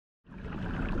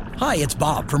Hi, it's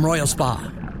Bob from Royal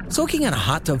Spa. Soaking in a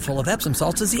hot tub full of Epsom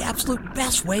salts is the absolute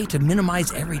best way to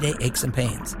minimize everyday aches and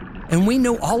pains. And we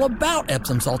know all about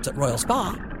Epsom salts at Royal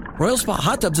Spa. Royal Spa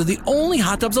hot tubs are the only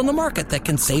hot tubs on the market that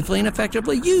can safely and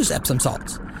effectively use Epsom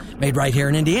salts. Made right here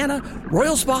in Indiana,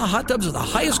 Royal Spa hot tubs are the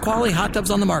highest quality hot tubs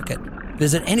on the market.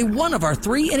 Visit any one of our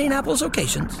 3 Indianapolis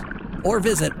locations or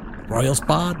visit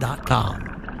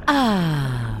royalspa.com.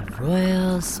 Ah,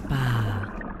 Royal Spa.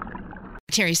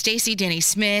 Terry Stacy, Denny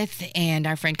Smith, and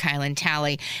our friend Kylan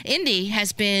Talley. Indy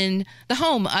has been the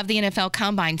home of the NFL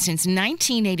Combine since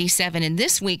 1987, and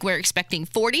this week we're expecting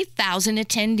 40,000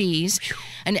 attendees,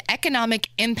 an economic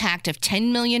impact of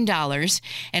 $10 million.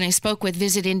 And I spoke with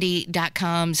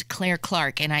VisitIndy.com's Claire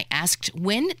Clark, and I asked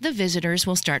when the visitors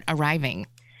will start arriving.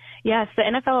 Yes, the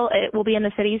NFL will be in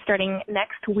the city starting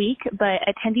next week, but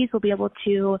attendees will be able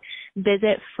to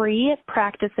visit free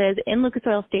practices in Lucas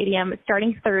Oil Stadium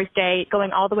starting Thursday,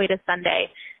 going all the way to Sunday.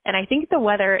 And I think the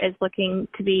weather is looking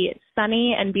to be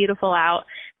sunny and beautiful out.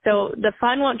 So the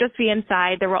fun won't just be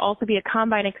inside. There will also be a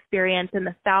combine experience in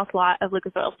the south lot of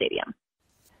Lucas Oil Stadium.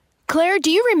 Claire,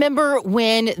 do you remember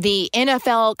when the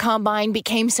NFL Combine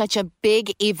became such a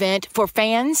big event for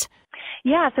fans?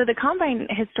 Yeah, so the Combine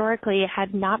historically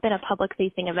had not been a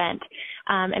public-facing event,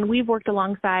 and we've worked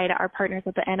alongside our partners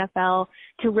at the NFL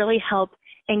to really help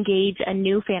engage a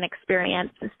new fan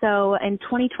experience. So in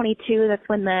 2022, that's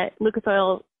when the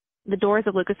doors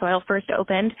of Lucas Oil first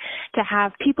opened, to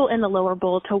have people in the lower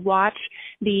bowl to watch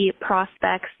the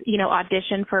prospects,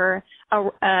 audition for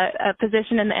a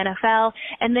position in the NFL.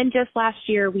 And then just last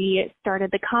year, we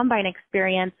started the Combine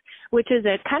experience, which is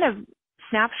a kind of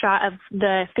snapshot of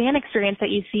the fan experience that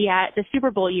you see at the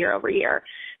Super Bowl year over year.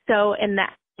 So in the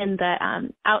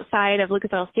outside of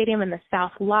Lucas Oil Stadium in the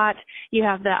south lot, you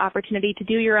have the opportunity to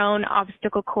do your own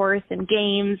obstacle course and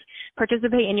games,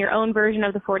 participate in your own version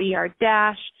of the 40-yard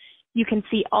dash. You can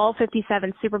see all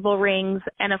 57 Super Bowl rings,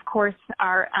 and of course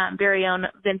our very own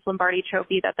Vince Lombardi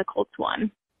trophy that the Colts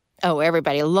won. Oh,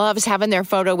 everybody loves having their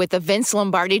photo with the Vince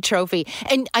Lombardi trophy.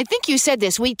 And I think you said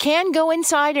this, we can go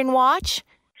inside and watch?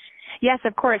 Yes,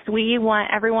 of course. We want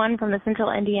everyone from the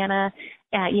central Indiana,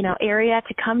 area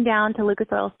to come down to Lucas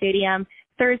Oil Stadium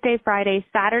Thursday, Friday,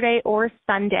 Saturday, or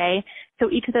Sunday. So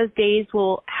each of those days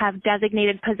will have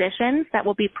designated positions that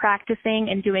will be practicing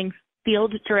and doing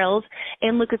field drills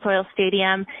in Lucas Oil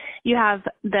Stadium. You have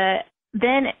the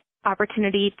then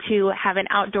opportunity to have an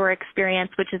outdoor experience,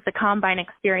 which is the Combine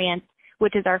experience,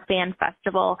 which is our fan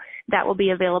festival that will be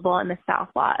available in the south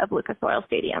lot of Lucas Oil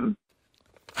Stadium.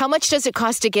 How much does it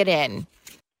cost to get in?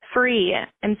 Free.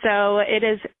 And so it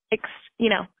is,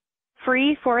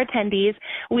 free for attendees.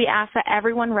 We ask that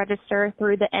everyone register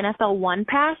through the NFL One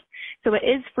Pass. So it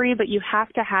is free, but you have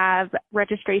to have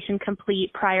registration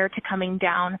complete prior to coming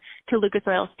down to Lucas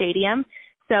Oil Stadium.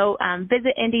 So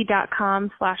visit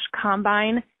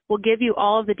Indy.com/combine. We'll give you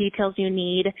all of the details you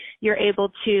need. You're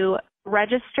able to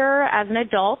register as an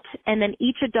adult, and then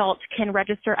each adult can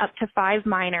register up to 5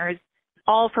 minors,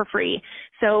 all for free.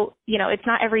 So, it's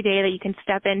not every day that you can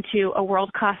step into a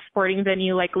world-class sporting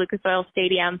venue like Lucas Oil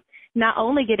Stadium, not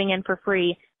only getting in for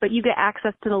free, but you get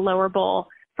access to the lower bowl,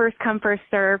 first come, first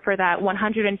serve for that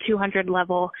 100 and 200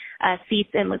 level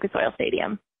seats in Lucas Oil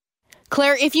Stadium.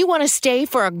 Claire, if you want to stay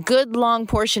for a good long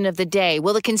portion of the day,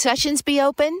 will the concessions be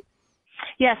open?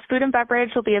 Yes, food and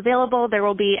beverage will be available. There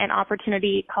will be an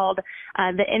opportunity called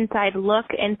the Inside Look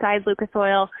inside Lucas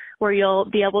Oil, where you'll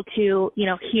be able to,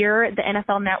 hear the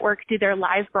NFL Network do their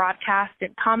live broadcast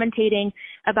and commentating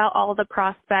about all the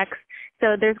prospects.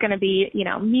 So there's going to be,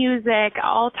 music,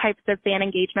 all types of fan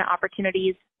engagement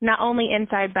opportunities, not only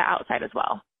inside but outside as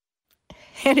well.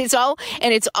 And it's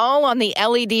all on the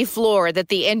LED floor that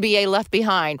the NBA left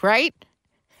behind, right?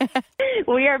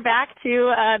 We are back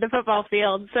to the football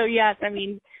field. So, yes,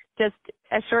 just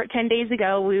a short 10 days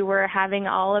ago, we were having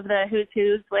all of the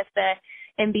who's with the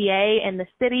NBA in the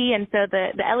city. And so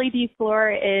the LED floor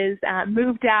is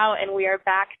moved out, and we are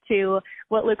back to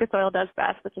what Lucas Oil does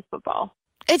best, which is football.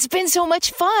 It's been so much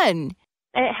fun.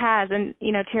 It has. And,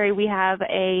 Terry, we have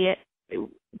a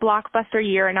blockbuster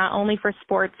year, not only for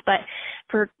sports, but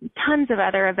for tons of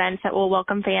other events that will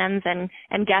welcome fans and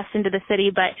guests into the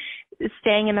city. But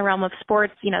staying in the realm of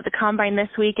sports, the Combine this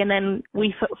week, and then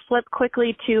we flip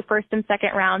quickly to first and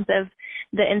second rounds of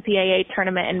the NCAA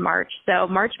tournament in March. So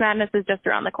March Madness is just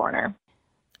around the corner.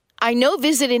 I know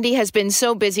Visit Indy has been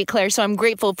so busy, Claire, so I'm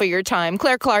grateful for your time.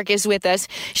 Claire Clark is with us.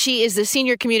 She is the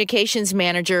Senior Communications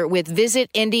Manager with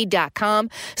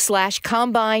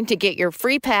visitindy.com/combine to get your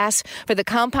free pass for the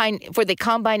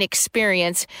Combine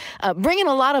experience, bringing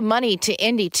a lot of money to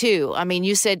Indy, too.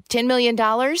 You said $10 million?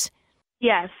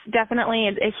 Yes, definitely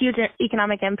a huge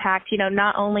economic impact.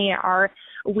 Not only are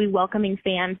we welcoming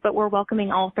fans, but we're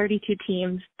welcoming all 32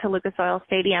 teams to Lucas Oil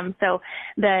Stadium. So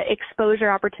the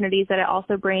exposure opportunities that it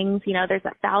also brings, there's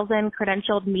 1,000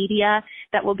 credentialed media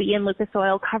that will be in Lucas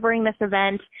Oil covering this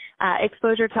event,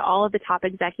 exposure to all of the top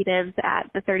executives at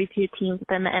the 32 teams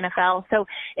within the NFL. So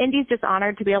Indy's just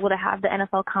honored to be able to have the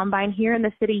NFL Combine here in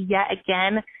the city yet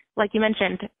again. Like you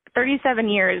mentioned, 37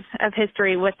 years of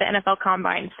history with the NFL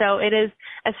Combine. So it is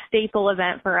a staple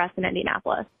event for us in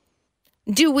Indianapolis.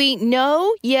 Do we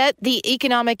know yet the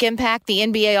economic impact the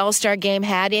NBA All-Star Game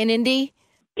had in Indy?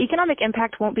 Economic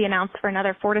impact won't be announced for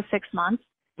another 4 to 6 months.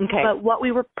 Okay. But what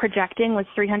we were projecting was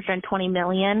 $320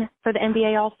 million for the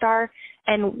NBA All-Star.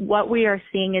 And what we are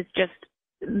seeing is just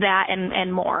that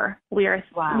and more. We are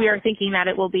thinking that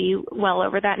it will be well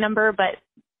over that number, but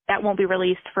that won't be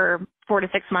released for 4 to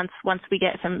 6 months once we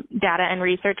get some data and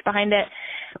research behind it.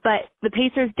 But the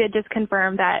Pacers did just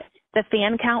confirm that the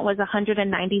fan count was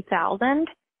 190,000.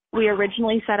 We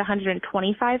originally said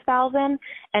 125,000,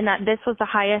 and that this was the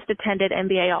highest attended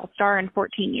NBA All-Star in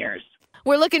 14 years.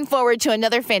 We're looking forward to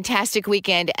another fantastic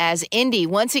weekend as Indy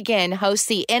once again hosts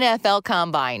the NFL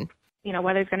Combine.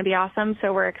 Weather's going to be awesome,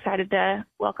 so we're excited to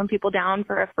welcome people down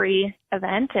for a free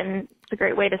event, and it's a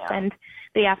great way to spend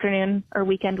the afternoon or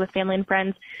weekend with family and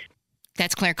friends.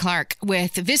 That's Claire Clark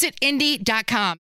with visitindy.com.